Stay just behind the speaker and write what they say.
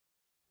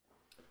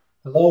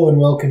Hello and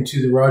welcome to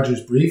the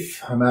Rogers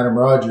Brief. I'm Adam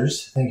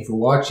Rogers. Thank you for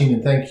watching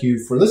and thank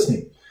you for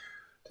listening.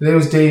 Today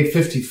was day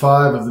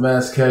 55 of the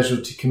Mass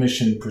Casualty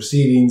Commission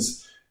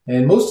proceedings,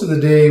 and most of the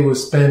day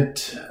was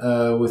spent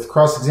with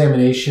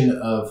cross-examination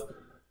of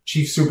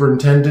Chief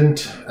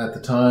Superintendent, at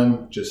the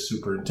time just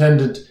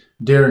Superintendent,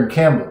 Darren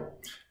Campbell.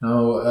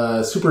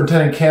 Now,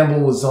 Superintendent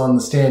Campbell was on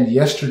the stand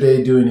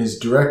yesterday doing his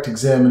direct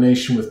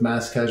examination with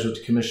Mass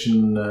Casualty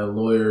Commission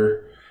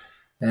lawyer,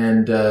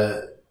 and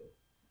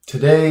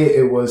today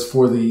it was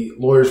for the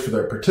lawyers, for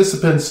their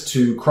participants,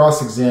 to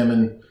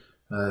cross-examine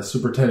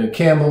Superintendent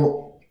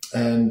Campbell,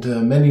 and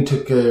many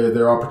took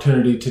their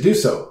opportunity to do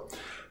so.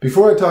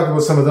 Before I talk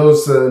about some of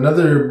those,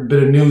 another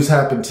bit of news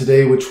happened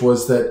today, which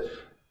was that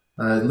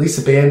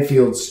Lisa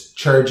Banfield's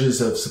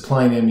charges of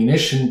supplying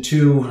ammunition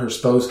to her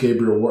spouse,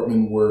 Gabriel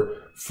Wortman, were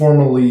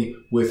formally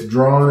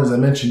withdrawn. As I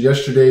mentioned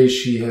yesterday,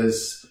 she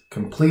has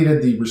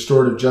completed the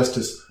restorative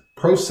justice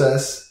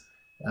process,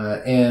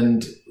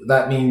 and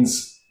that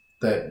means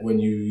that when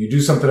you do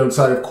something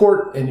outside of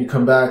court and you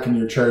come back and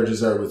your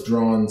charges are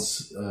withdrawn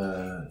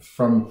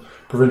from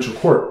provincial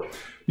court,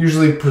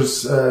 usually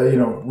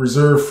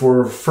reserved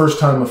for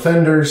first-time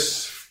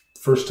offenders,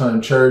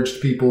 first-time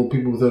charged people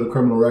without a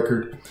criminal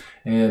record,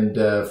 and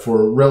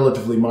for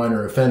relatively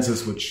minor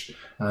offenses, which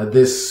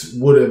this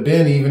would have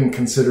been, even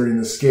considering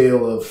the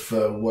scale of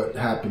what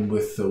happened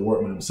with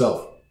Wortman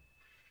himself.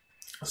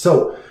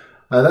 So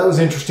that was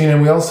interesting,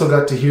 and we also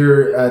got to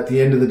hear at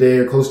the end of the day,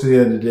 or close to the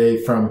end of the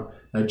day, from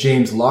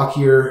James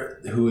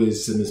Lockyer, who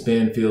is Ms.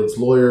 Banfield's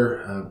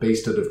lawyer,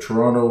 based out of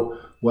Toronto,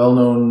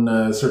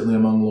 well-known certainly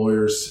among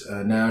lawyers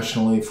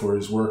nationally for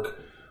his work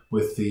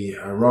with the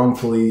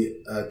wrongfully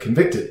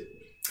convicted,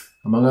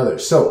 among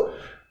others. So,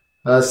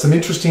 some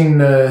interesting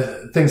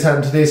things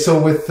happened today.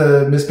 So with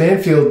Ms.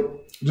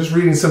 Banfield, just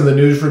reading some of the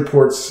news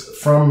reports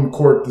from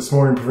court this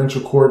morning,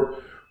 provincial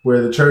court,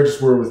 where the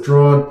charges were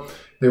withdrawn.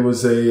 There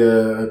was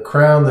a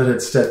Crown that had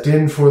stepped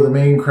in for the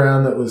main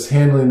Crown that was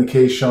handling the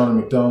case, Sean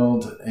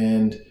McDonald,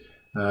 and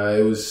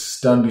it was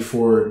done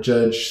before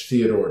Judge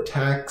Theodore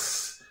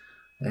Tax.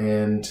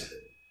 And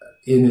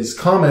in his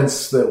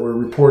comments that were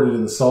reported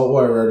in the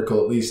Saltwire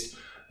article, at least,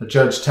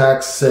 Judge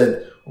Tax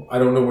said, "I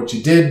don't know what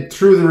you did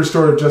through the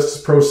restorative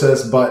justice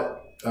process,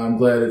 but I'm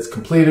glad it's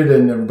completed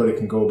and everybody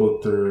can go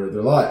about their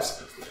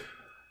lives."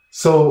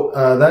 So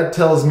that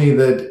tells me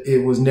that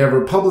it was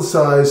never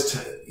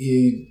publicized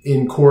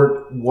in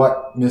court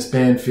what Ms.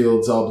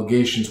 Banfield's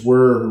obligations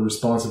were, her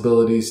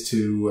responsibilities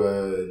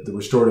to the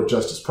restorative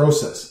justice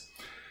process.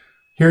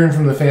 Hearing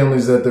from the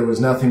families that there was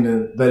nothing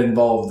that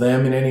involved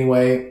them in any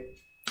way.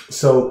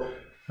 So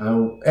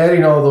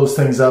adding all those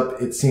things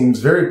up, it seems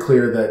very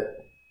clear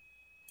that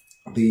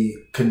the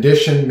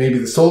condition, maybe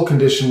the sole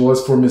condition,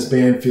 was for Ms.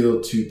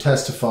 Banfield to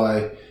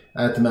testify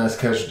at the Mass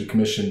Casualty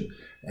Commission,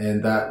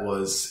 and that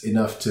was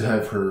enough to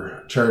have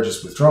her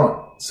charges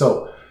withdrawn.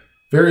 So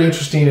very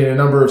interesting in a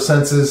number of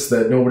senses,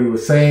 that nobody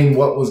was saying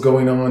what was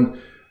going on,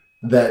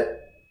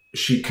 that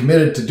she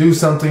committed to do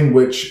something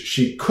which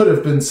she could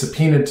have been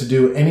subpoenaed to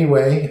do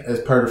anyway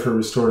as part of her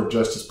restorative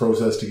justice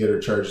process to get her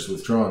charges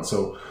withdrawn.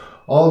 So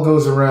all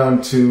goes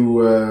around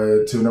to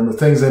a number of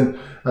things, and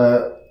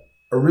a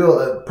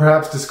real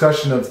perhaps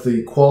discussion of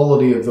the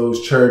quality of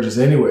those charges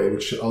anyway,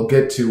 which I'll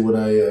get to when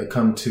I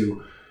come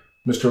to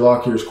Mr.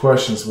 Lockyer's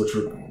questions, which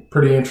were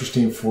pretty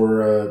interesting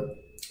for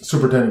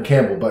Superintendent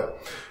Campbell. But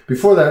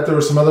before that, there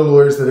were some other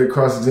lawyers that had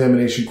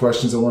cross-examination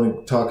questions I want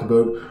to talk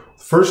about.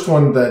 The first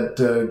one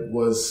that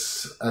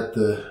was at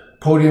the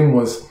podium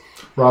was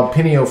Rob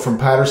Pinio from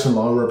Patterson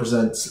Law,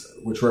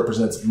 which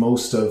represents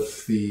most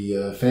of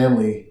the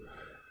family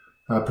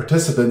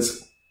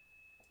participants.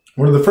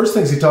 One of the first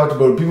things he talked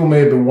about, people may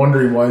have been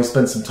wondering why he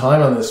spent some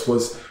time on this,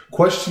 was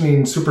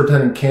questioning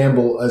Superintendent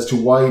Campbell as to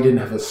why he didn't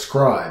have a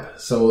scribe.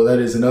 So that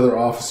is another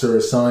officer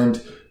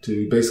assigned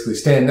to basically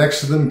stand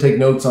next to them, take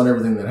notes on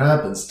everything that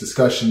happens,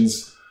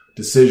 discussions,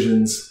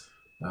 decisions,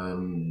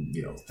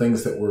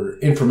 things that were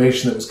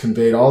information that was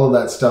conveyed, all of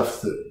that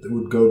stuff that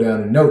would go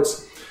down in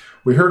notes.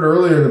 We heard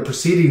earlier in the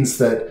proceedings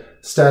that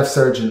Staff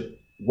Sergeant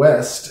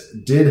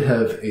West did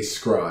have a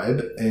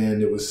scribe,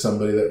 and it was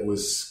somebody that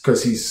was,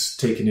 because he's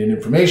taking in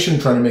information,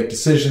 trying to make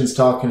decisions,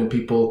 talking to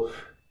people,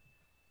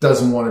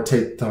 doesn't want to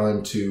take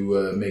time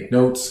to make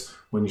notes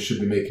when you should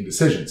be making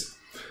decisions.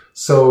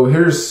 So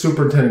here's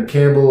Superintendent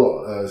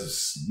Campbell,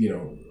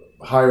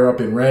 higher up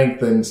in rank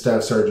than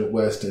Staff Sergeant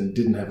West, and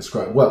didn't have a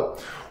scribe. Well,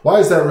 why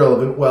is that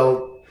relevant?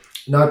 Well,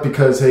 not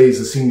because, hey, he's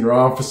a senior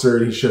officer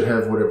and he should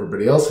have what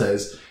everybody else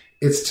has.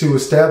 It's to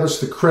establish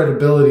the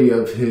credibility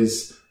of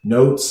his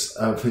notes,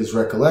 of his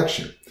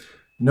recollection.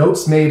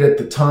 Notes made at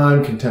the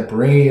time,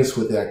 contemporaneous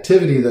with the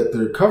activity that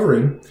they're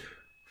covering,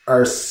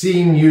 are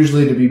seen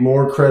usually to be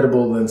more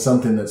credible than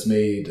something that's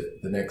made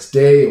the next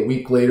day, a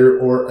week later,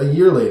 or a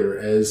year later,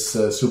 as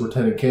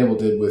Superintendent Campbell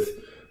did with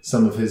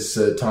some of his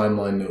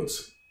timeline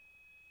notes.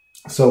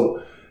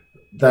 So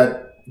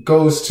that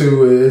goes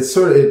to,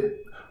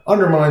 it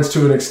undermines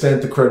to an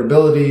extent the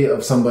credibility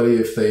of somebody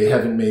if they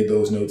haven't made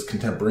those notes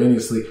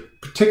contemporaneously.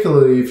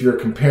 particularly if you're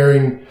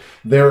comparing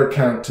their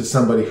account to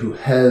somebody who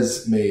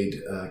has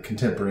made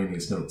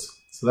contemporaneous notes.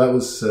 So that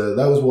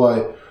was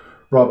why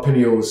Rob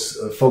Pinio was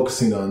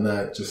focusing on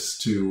that,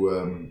 just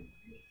to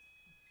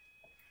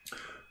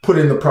put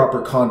in the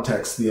proper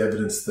context the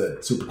evidence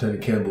that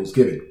Superintendent Campbell was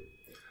giving.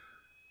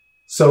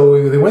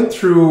 So they went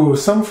through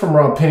some from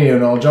Rob Pinio,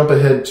 and I'll jump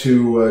ahead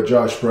to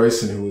Josh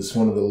Bryson, who was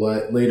one of the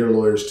later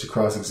lawyers to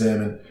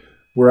cross-examine.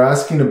 We're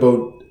asking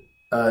about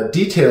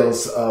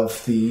details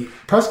of the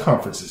press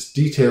conferences,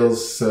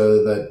 details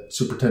that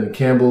Superintendent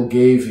Campbell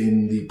gave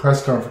in the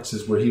press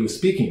conferences where he was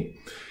speaking.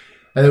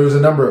 And there was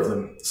a number of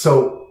them.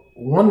 So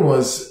one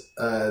was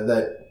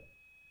that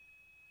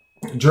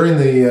during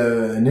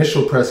the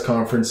initial press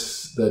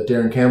conference that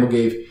Darren Campbell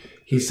gave,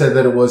 he said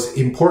that it was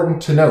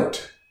important for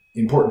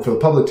the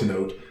public to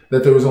note,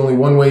 that there was only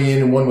one way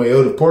in and one way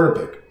out of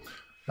Portapique.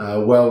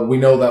 Well, we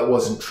know that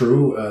wasn't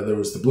true. There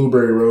was the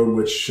Blueberry Road,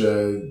 which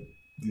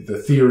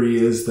the theory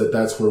is that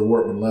that's where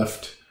Wortman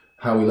left,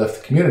 how he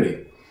left the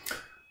community.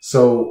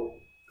 So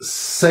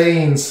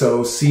saying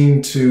so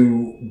seemed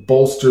to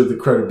bolster the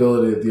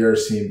credibility of the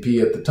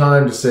RCMP at the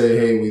time to say,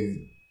 hey,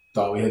 we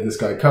thought we had this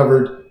guy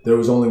covered. There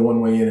was only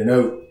one way in and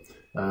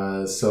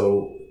out.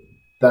 So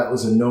that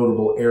was a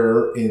notable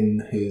error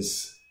in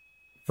his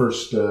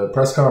first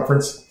press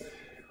conference.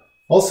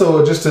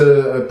 Also, just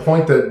a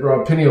point that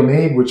Rob Pinio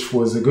made, which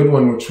was a good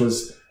one, which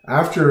was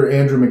after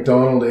Andrew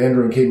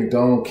and Kate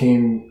McDonald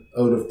came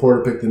out of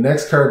Portapique, the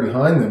next car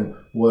behind them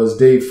was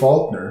Dave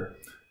Faulkner,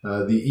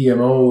 the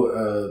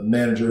EMO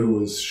manager who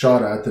was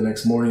shot at the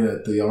next morning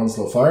at the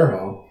Onslow Fire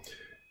Hall.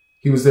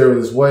 He was there with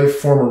his wife,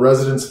 former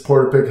residents of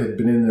Portapique, had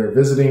been in there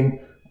visiting,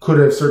 could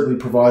have certainly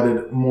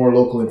provided more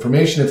local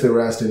information if they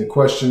were asked any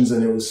questions,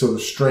 and it was sort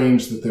of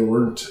strange that they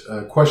weren't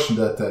questioned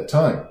at that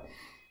time.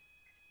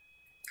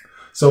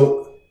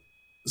 So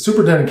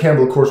Superintendent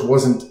Campbell, of course,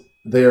 wasn't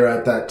there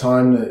at that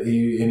time, and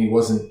he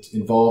wasn't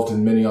involved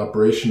in many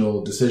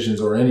operational decisions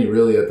or any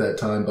really at that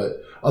time,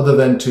 but other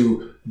than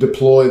to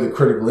deploy the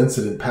critical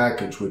incident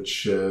package,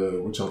 which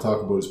I'll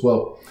talk about as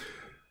well.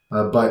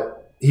 But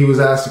he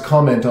was asked to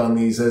comment on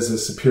these as a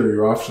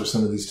superior officer,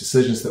 some of these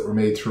decisions that were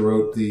made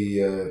throughout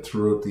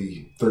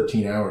the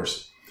 13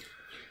 hours.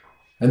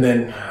 And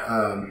then,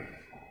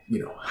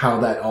 how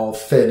that all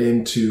fed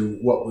into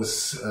what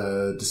was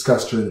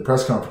discussed during the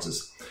press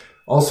conferences.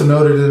 Also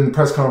noted in the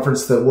press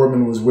conference that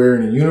Wortman was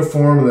wearing a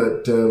uniform,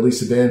 that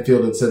Lisa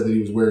Banfield had said that he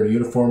was wearing a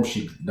uniform.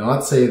 She did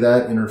not say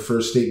that in her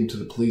first statement to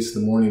the police the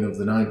morning of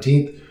the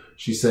 19th.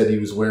 She said he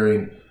was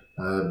wearing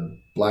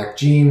black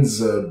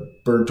jeans,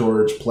 burnt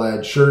orange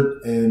plaid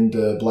shirt, and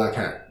a black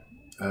hat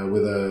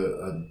with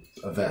a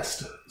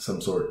vest, some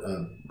sort,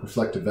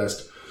 reflective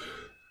vest.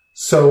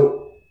 So,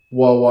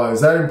 why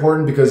is that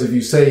important? Because if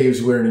you say he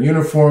was wearing a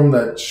uniform,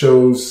 that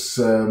shows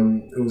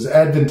it was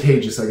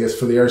advantageous, I guess,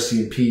 for the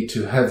RCMP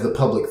to have the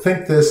public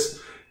think this,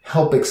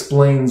 help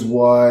explains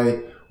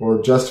why,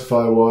 or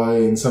justify why,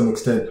 in some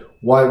extent,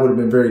 why it would have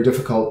been very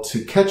difficult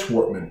to catch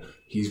Wortman.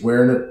 He's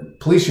wearing a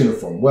police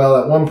uniform. Well,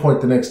 at one point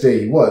the next day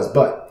he was,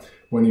 but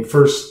when he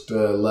first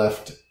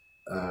left,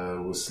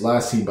 was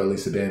last seen by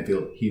Lisa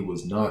Banfield, he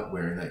was not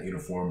wearing that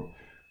uniform,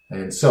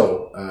 and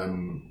so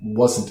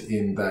wasn't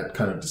in that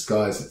kind of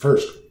disguise at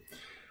first.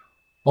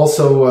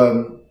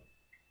 Also,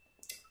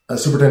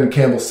 Superintendent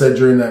Campbell said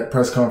during that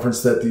press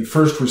conference that the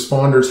first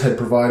responders had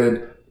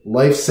provided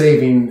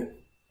life-saving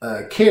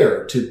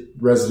care to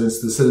residents,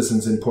 the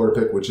citizens in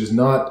Portapique, which is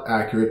not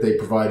accurate. They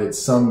provided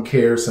some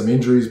care, some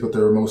injuries, but they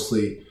were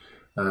mostly,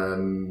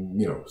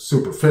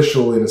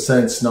 superficial in a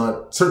sense,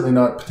 certainly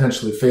not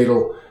potentially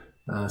fatal.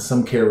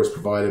 Some care was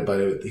provided,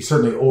 but he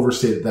certainly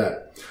overstated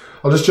that.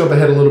 I'll just jump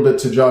ahead a little bit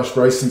to Josh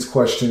Bryson's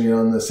question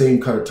on the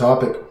same kind of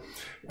topic.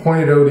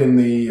 Pointed out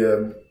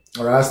in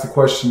or asked the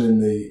question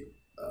in the,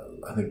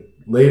 I think,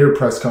 later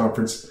press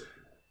conference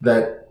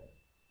that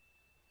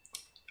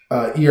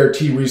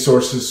ERT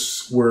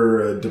resources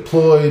were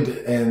deployed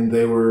and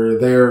they were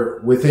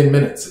there within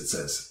minutes, it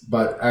says.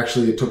 But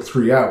actually it took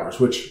 3 hours,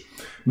 which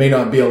may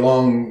not be a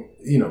long,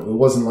 it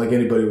wasn't like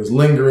anybody was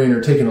lingering or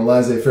taking a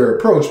laissez-faire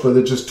approach, but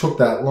it just took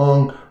that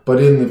long.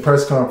 But in the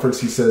press conference,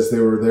 he says they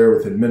were there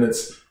within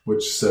minutes,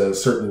 which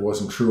certainly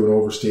wasn't true and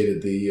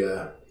overstated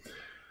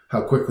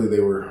how quickly they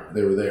were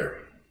there.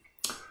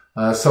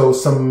 So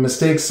some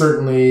mistakes,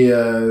 certainly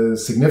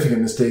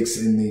significant mistakes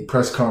in the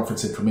press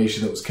conference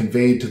information that was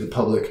conveyed to the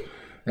public.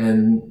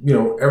 And,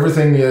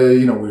 everything,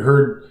 we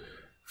heard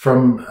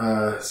from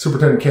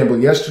Superintendent Campbell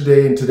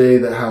yesterday and today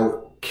that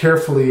how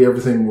carefully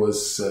everything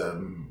was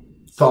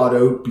thought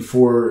out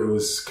before it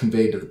was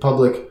conveyed to the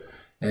public.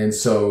 And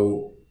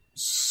so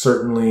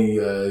certainly,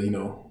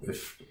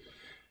 if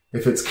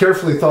it's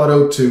carefully thought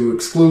out to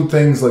exclude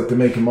things like the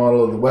make and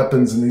model of the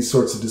weapons and these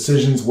sorts of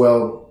decisions,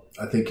 well,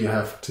 I think you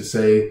have to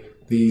say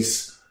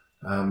these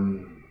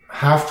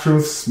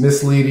half-truths,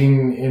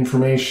 misleading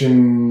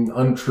information,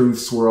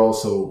 untruths were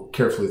also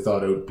carefully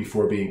thought out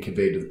before being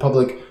conveyed to the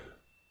public,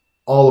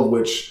 all of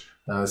which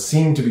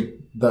seem to be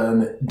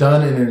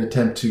done in an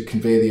attempt to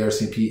convey the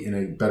RCMP in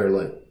a better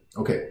light.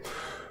 Okay.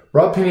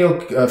 Rob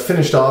Pinio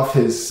finished off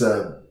his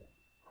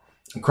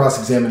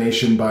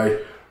cross-examination by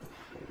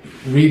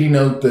reading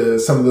out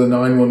some of the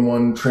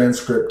 911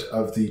 transcript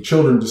of the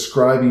children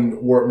describing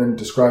Wortman,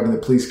 describing the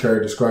police car,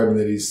 describing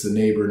that he's the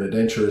neighbor and a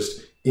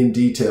denturist in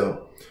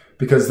detail.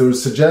 Because there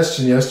was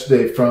suggestion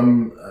yesterday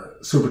from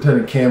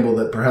Superintendent Campbell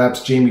that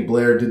perhaps Jamie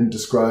Blair didn't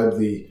describe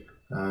the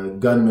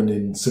gunman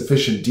in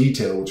sufficient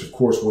detail, which of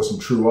course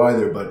wasn't true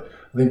either. But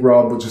I think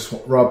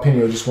Rob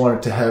Pinio just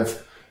wanted to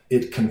have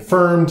it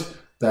confirmed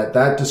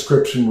that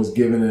description was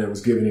given, and it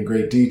was given in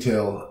great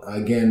detail.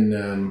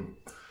 Again,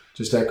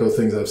 just echo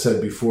things I've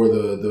said before,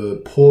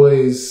 the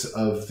poise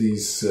of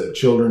these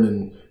children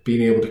and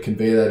being able to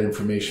convey that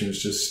information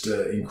is just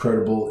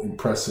incredible,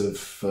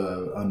 impressive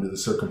under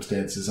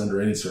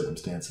any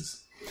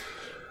circumstances.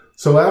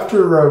 So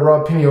after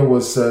Rob Pinio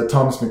was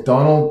Thomas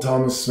McDonald.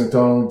 Thomas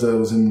McDonald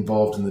was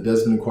involved in the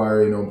Desmond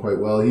inquiry, you know him quite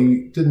well.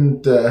 He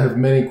didn't have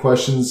many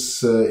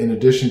questions in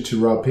addition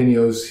to Rob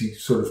Pinio's. He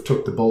sort of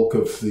took the bulk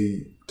of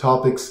the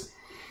topics.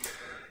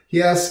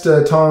 He asked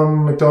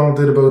Tom McDonald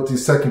did about the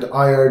second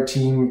IR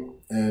team,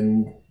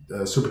 and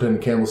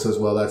Superintendent Campbell says,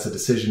 well, that's a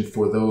decision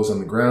for those on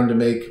the ground to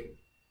make,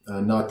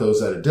 not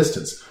those at a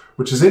distance,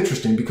 which is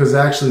interesting because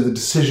actually the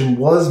decision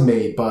was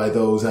made by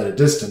those at a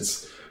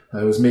distance.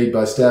 It was made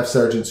by staff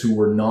sergeants who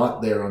were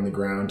not there on the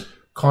ground,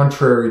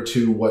 contrary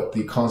to what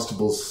the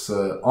constables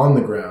on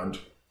the ground,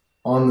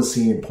 on the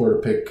scene in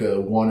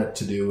Portapique wanted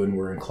to do and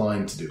were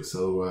inclined to do.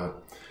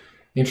 So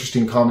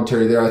interesting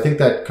commentary there. I think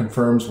that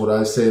confirms what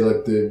I say,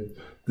 like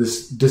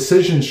this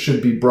decision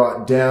should be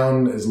brought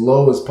down as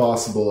low as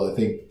possible, I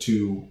think,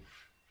 to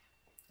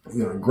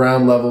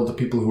ground level, to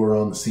people who are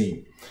on the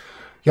scene.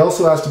 He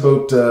also asked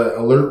about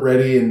Alert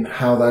Ready and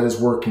how that is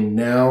working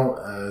now.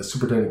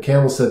 Superintendent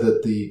Campbell said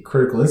that the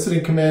critical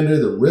incident commander,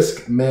 the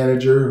risk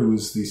manager,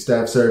 who's the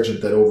staff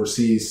sergeant that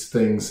oversees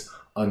things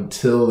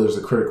until there's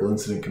a critical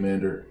incident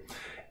commander,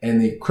 and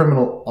the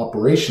criminal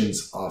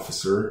operations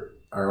officer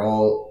are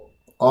all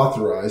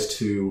authorized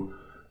to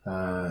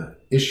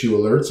issue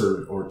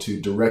alerts or to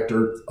direct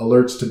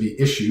alerts to be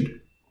issued.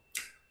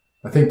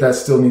 I think that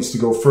still needs to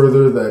go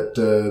further,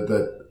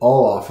 that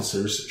all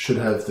officers should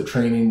have the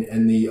training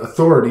and the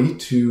authority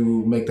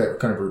to make that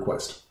kind of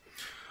request.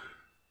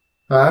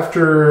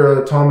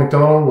 After Tom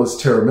McDonald was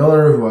Tara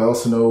Miller, who I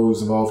also know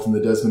was involved in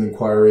the Desmond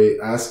inquiry,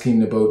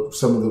 asking about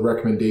some of the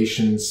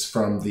recommendations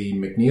from the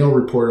McNeil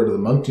report out of the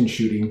Moncton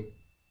shooting.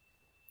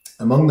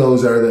 Among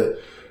those are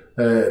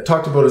that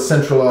talked about a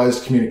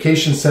centralized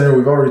communication center.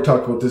 We've already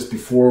talked about this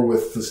before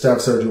with the Staff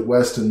Sergeant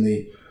West and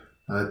the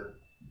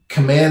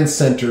command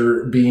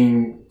center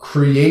being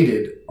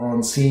created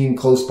on scene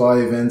close by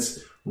events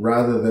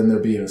rather than there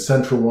being a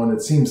central one.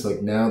 It seems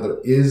like now there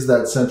is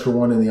that central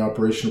one in the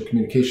Operational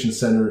Communication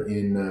Center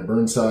in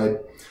Burnside,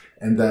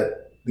 and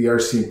that the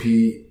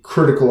RCMP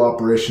critical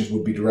operations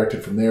would be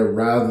directed from there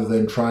rather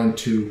than trying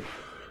to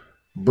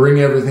bring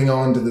everything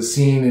onto the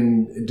scene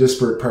in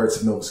disparate parts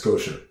of Nova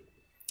Scotia.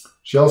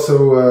 She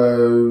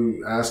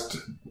also asked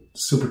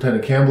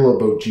Superintendent Campbell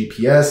about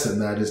GPS,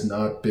 and that has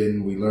not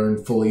been, we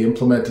learned, fully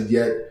implemented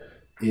yet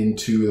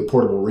into the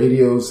portable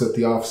radios that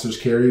the officers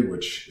carry,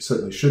 which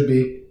certainly should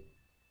be.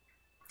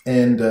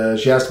 And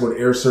she asked about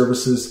air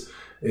services.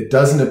 It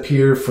doesn't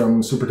appear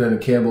from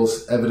Superintendent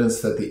Campbell's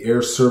evidence that the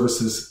air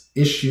services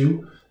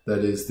issue, that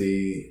is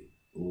the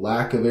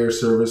lack of air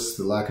service,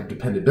 the lack of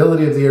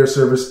dependability of the air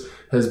service,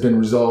 has been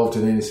resolved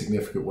in any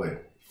significant way.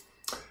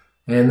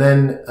 And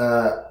then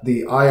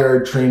the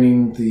IR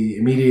training, the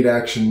immediate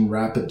action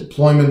rapid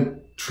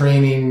deployment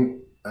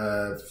training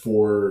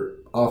for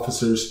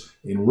officers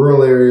in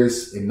rural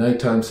areas, in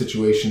nighttime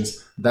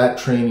situations, that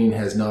training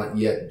has not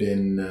yet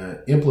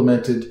been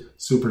implemented.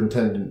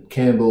 Superintendent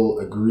Campbell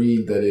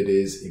agreed that it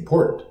is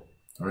important.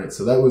 All right,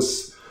 so that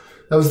was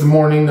the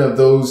morning of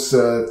those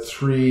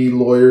three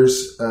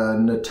lawyers.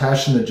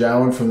 Natasha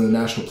Najawan from the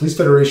National Police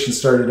Federation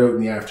started out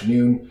in the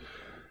afternoon.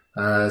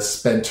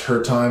 Spent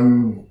her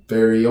time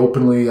very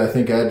openly, I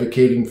think,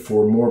 advocating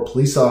for more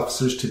police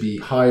officers to be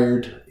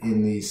hired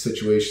in these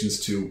situations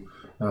to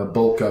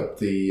bulk up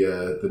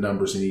the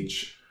numbers in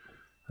each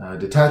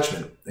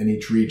detachment in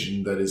each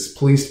region that is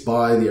policed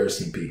by the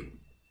RCMP.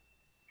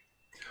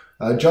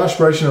 Josh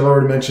Bryson, I've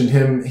already mentioned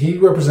him. He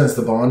represents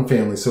the Bond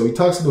family, so he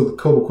talks about the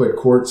Cobequid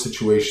Court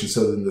situation.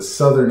 So in the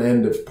southern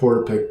end of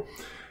Portapique,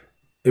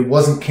 it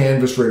wasn't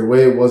canvassed right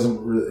away. It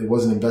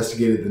wasn't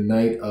investigated the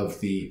night of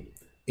the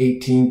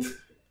 18th.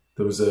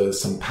 There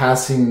was some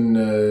passing,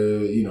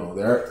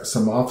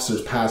 some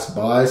officers passed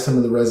by some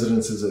of the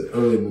residences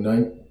early in the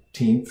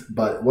 19th,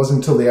 but it wasn't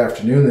until the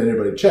afternoon that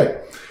anybody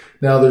checked.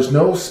 Now, there's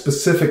no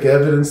specific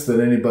evidence that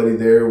anybody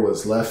there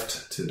was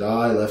left to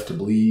die, left to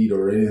bleed,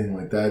 or anything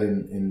like that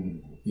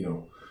in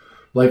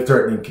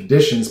life-threatening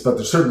conditions, but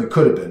there certainly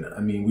could have been. I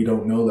mean, we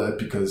don't know that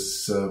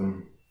because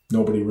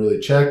nobody really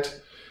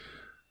checked.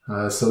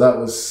 So that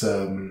was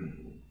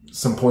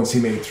some points he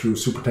made through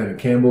Superintendent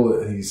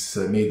Campbell. He's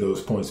made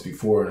those points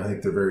before, and I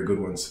think they're very good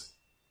ones.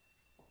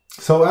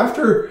 So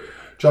after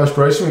Josh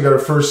Bryson, we got our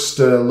first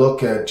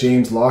look at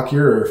James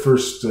Lockyer, or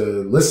first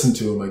listen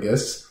to him, I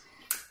guess.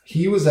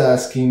 He was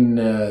asking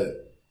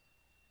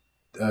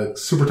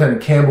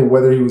Superintendent Campbell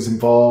whether he was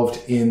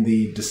involved in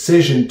the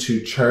decision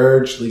to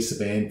charge Lisa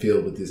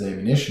Banfield with this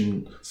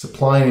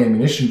supplying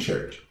ammunition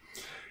charge.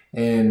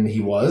 And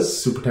he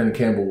was. Superintendent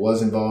Campbell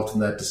was involved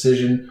in that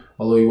decision,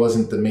 although he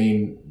wasn't the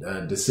main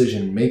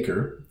decision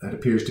maker. That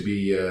appears to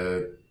be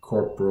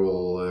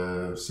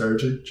Corporal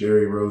Sergeant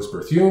Jerry Rose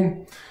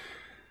Berthume.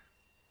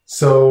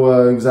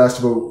 So he was asked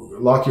about,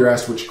 Lockyer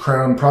asked which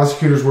Crown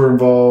prosecutors were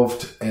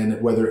involved and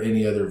whether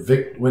any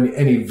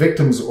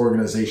victims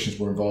organizations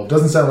were involved.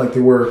 Doesn't sound like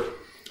they were.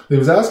 He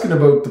was asking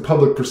about the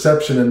public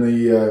perception and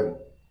the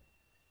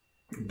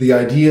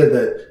idea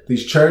that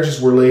these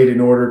charges were laid in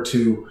order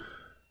to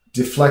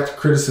deflect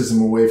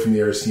criticism away from the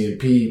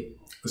RCMP.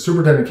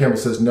 Superintendent Campbell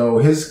says no.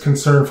 His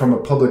concern from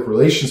a public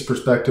relations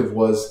perspective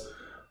was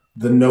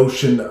the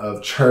notion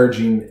of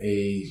charging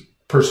a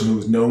person who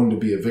was known to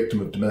be a victim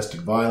of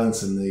domestic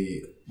violence and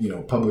the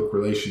public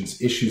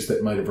relations issues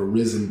that might have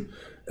arisen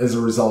as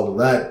a result of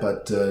that,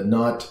 but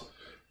not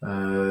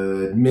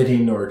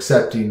admitting or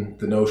accepting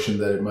the notion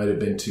that it might have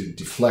been to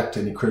deflect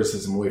any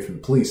criticism away from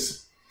the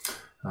police.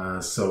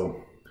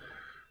 So,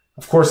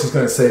 of course, he's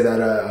going to say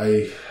that.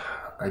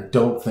 I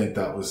don't think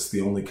that was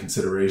the only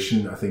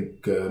consideration. I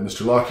think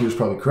Mr. Lockyer is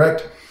probably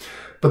correct.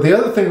 But the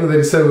other thing that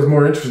he said was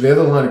more interesting, the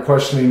other line of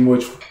questioning,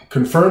 which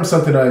confirmed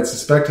something I had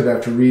suspected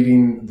after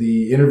reading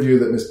the interview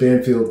that Ms.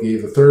 Banfield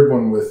gave, the third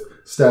one with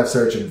Staff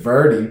Sergeant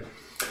Vardy,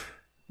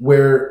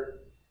 where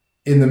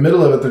in the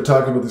middle of it, they're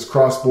talking about this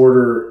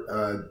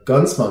cross-border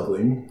gun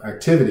smuggling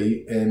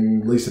activity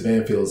and Lisa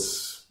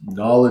Banfield's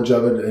knowledge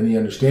of it, any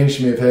understanding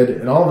she may have had.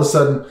 And all of a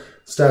sudden,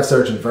 Staff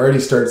Sergeant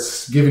Vardy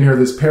starts giving her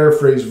this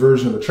paraphrased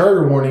version of a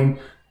charter warning,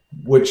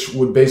 which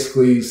would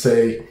basically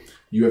say,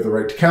 you have the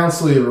right to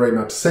counsel, you have the right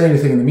not to say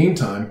anything in the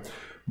meantime.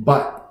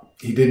 But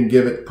he didn't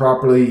give it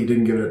properly. He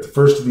didn't give it at the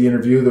first of the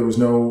interview. There was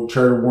no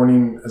charter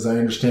warning, as I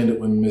understand it,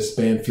 when Miss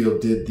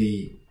Banfield did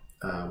the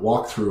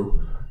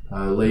walkthrough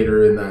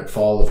later in that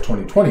fall of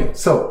 2020.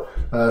 So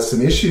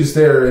some issues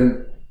there.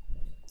 And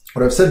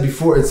what I've said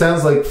before, it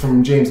sounds like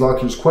from James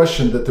Lockyer's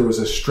question that there was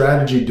a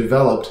strategy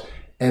developed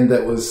and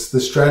that the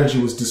strategy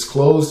was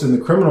disclosed in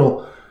the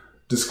criminal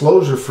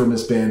disclosure for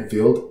Miss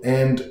Banfield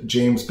and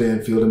James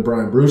Banfield and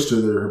Brian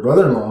Brewster, her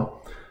brother-in-law,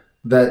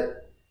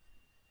 that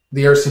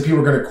the RCMP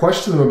were going to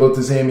question them about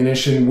this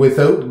ammunition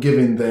without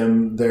giving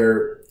them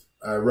their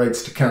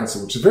rights to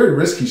counsel, which is a very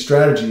risky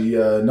strategy,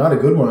 not a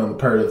good one on the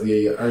part of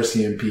the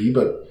RCMP,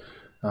 but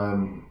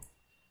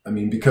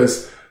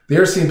because the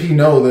RCMP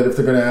know that if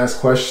they're going to ask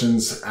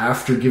questions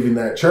after giving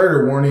that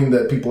charter warning,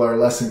 that people are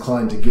less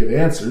inclined to give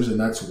answers, and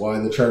that's why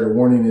the charter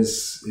warning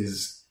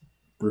is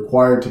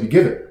required to be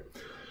given.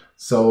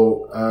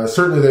 So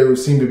certainly they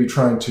seem to be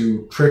trying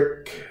to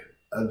trick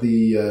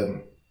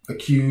the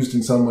accused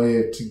in some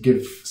way to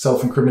give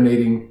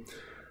self-incriminating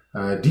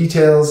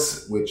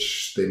details,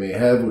 which they may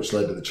have, which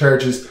led to the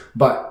charges.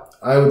 But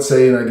I would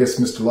say, and I guess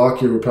Mr.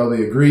 Lockyer would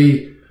probably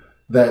agree,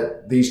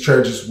 that these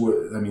charges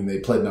they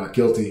pled not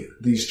guilty.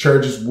 These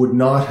charges would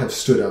not have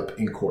stood up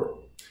in court.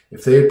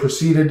 If they had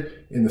proceeded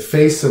in the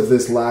face of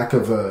this lack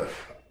of a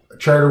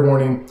charter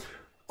warning,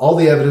 all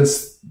the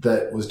evidence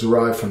that was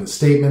derived from the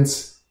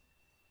statements,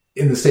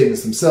 in the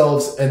statements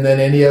themselves, and then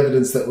any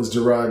evidence that was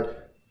derived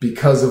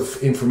because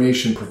of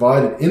information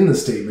provided in the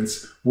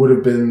statements would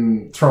have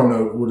been thrown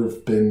out, would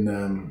have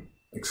been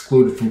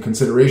excluded from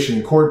consideration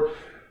in court.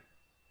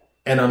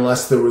 And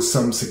unless there was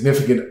some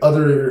significant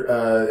other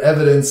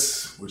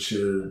evidence, which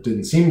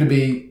didn't seem to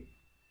be,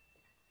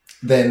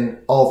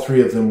 then all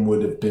three of them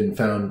would have been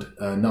found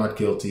not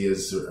guilty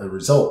as a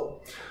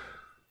result.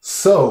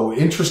 So,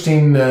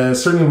 interesting,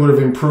 certainly would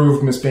have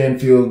improved Ms.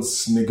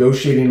 Banfield's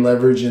negotiating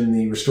leverage in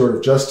the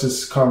restorative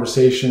justice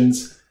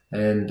conversations,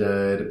 and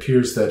it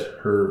appears that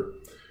her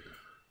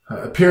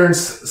appearance,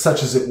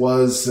 such as it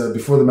was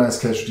before the Mass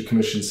Casualty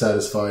Commission,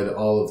 satisfied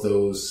all of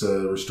those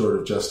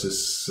restorative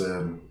justice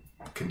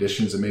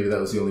conditions, and maybe that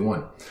was the only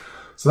one.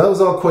 So that was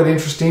all quite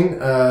interesting.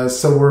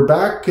 So we're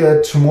back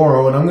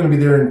tomorrow, and I'm going to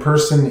be there in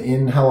person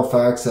in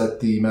Halifax at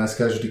the Mass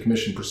Casualty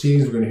Commission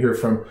proceedings. We're going to hear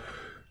from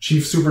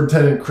Chief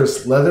Superintendent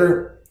Chris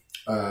Leather,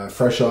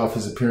 fresh off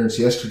his appearance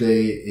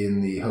yesterday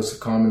in the House of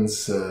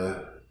Commons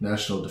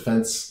National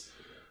Defence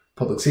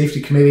Public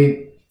Safety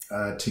Committee,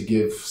 to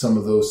give some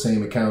of those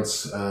same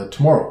accounts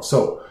tomorrow.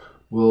 So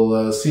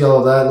we'll see all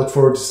of that. Look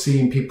forward to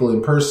seeing people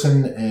in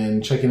person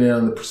and checking in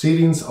on the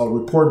proceedings. I'll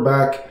report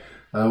back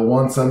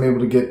once I'm able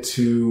to get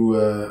to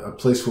a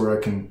place where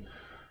I can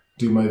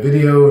do my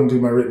video and do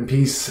my written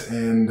piece,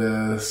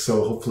 and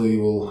so hopefully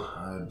we'll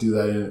do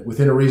that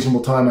within a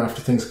reasonable time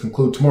after things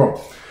conclude tomorrow.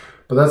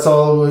 But that's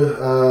all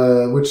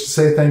which to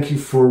say thank you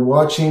for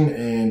watching,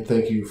 and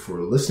thank you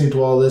for listening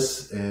to all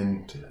this,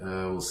 and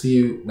we'll see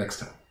you next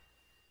time.